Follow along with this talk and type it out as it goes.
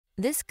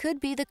This could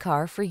be the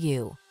car for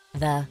you.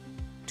 The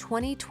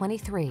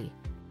 2023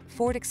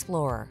 Ford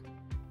Explorer.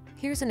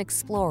 Here's an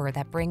Explorer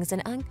that brings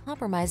an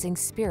uncompromising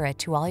spirit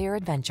to all your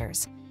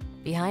adventures.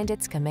 Behind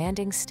its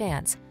commanding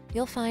stance,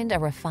 you'll find a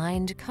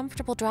refined,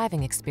 comfortable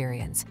driving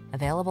experience,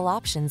 available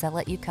options that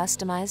let you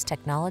customize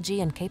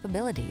technology and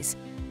capabilities,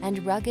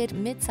 and rugged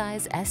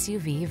midsize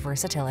SUV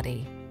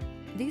versatility.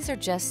 These are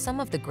just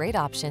some of the great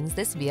options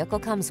this vehicle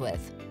comes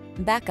with: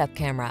 backup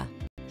camera,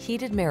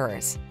 heated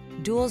mirrors,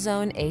 dual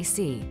zone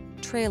AC,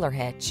 trailer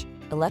hitch,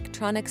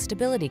 electronic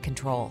stability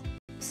control,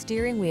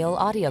 steering wheel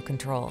audio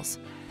controls,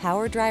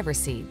 power driver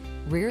seat,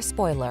 rear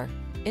spoiler,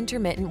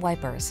 intermittent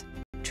wipers,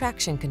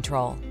 traction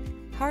control.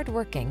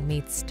 Hardworking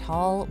meets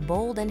tall,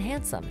 bold, and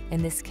handsome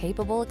in this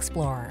capable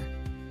Explorer.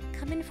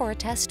 Come in for a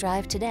test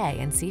drive today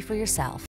and see for yourself.